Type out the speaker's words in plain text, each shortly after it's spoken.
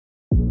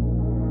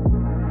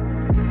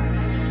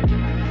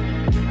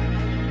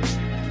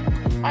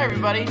Hi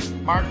everybody,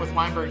 Mark with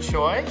Weinberg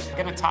Choi. I'm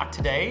going to talk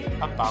today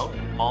about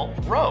Malt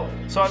Row.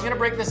 So I'm going to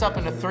break this up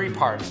into 3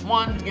 parts.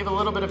 1, to give a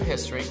little bit of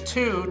history.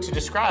 2, to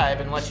describe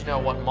and let you know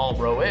what Malt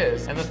Row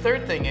is. And the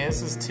third thing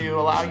is to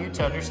allow you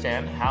to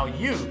understand how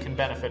you can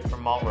benefit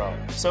from Malt Row.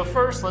 So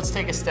first, let's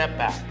take a step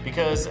back,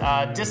 because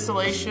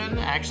distillation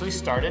actually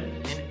started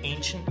in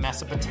ancient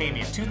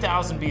Mesopotamia,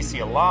 2000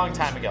 BC, a long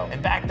time ago.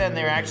 And back then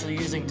they were actually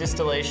using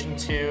distillation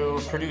to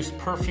produce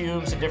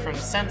perfumes and different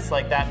scents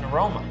like that and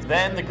aromas.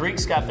 Then the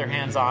Greeks got their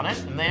hands on it,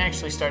 and they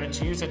actually started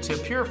to use it to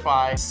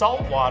purify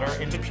salt water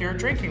into pure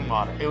drinking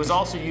water. It was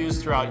also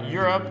used throughout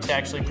Europe to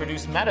actually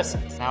produce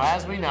medicines. Now,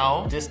 as we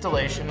know,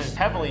 distillation is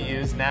heavily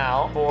used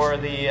now for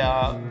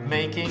the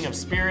making of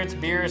spirits,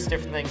 beers,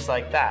 different things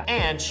like that.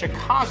 And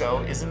Chicago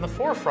is in the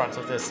forefront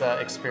of this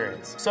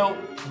experience. So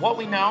what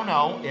we now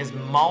know is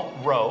Malt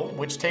Row,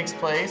 which takes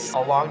place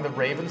along the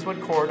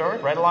Ravenswood Corridor,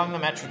 right along the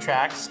metro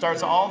tracks,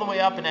 starts all the way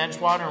up in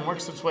Edgewater and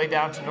works its way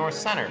down to North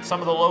Center. Some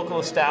of the local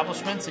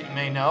establishments that you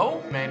may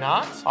know, may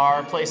not,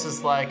 are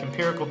places like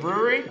Empirical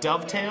Brewery,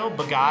 Dovetail,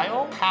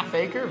 Beguile, Half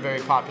Acre, very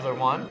popular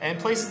one, and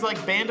places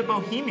like Band of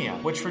Bohemia,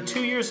 which for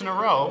 2 years in a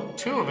row,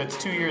 2 of its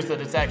 2 years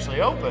that it's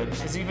actually open,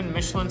 is even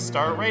Michelin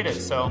star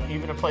rated, so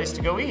even a place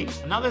to go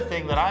eat. Another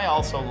thing that I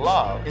also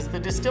love is the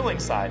distilling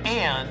side,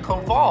 and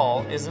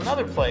Koval is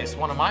another place,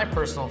 one of my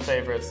personal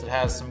favorites, that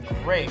has some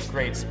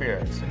great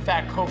spirits. In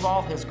fact,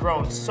 Koval has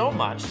grown so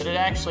much that it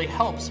actually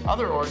helps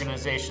other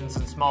organizations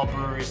and small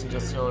breweries and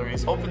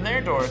distilleries open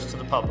their doors to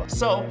the public.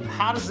 So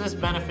how does this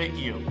benefit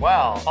you?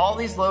 Well, all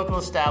these local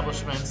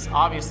establishments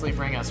obviously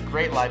bring us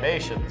great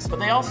libations, but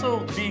they also,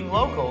 being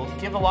local,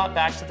 give a lot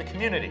back to the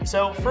community.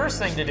 So first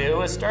thing to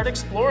do is start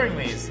exploring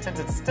these. Since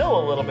it's still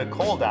a little bit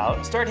cold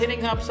out, start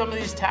hitting up some of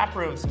these tap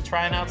rooms and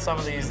trying out some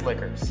of these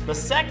liquors. The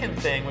second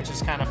thing, which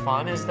is kind of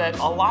fun, is that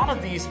a lot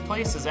of these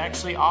places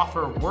actually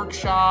offer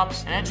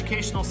workshops and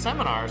educational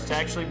seminars to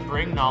actually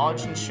bring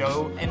knowledge and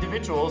show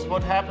individuals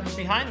what happens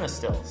behind the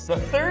stills. The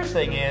third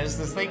thing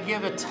is they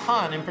give a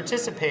ton in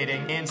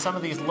participating in some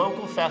of these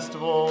local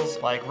festivals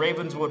like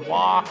Ravenswood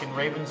Walk and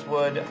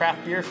Ravenswood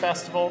Craft Beer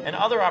Festival and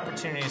other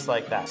opportunities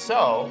like that.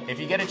 So if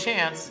you get a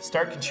chance,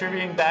 start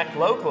contributing back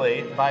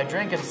locally by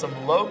drinking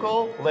some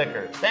local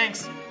liquor.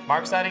 Thanks.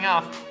 Mark signing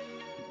off.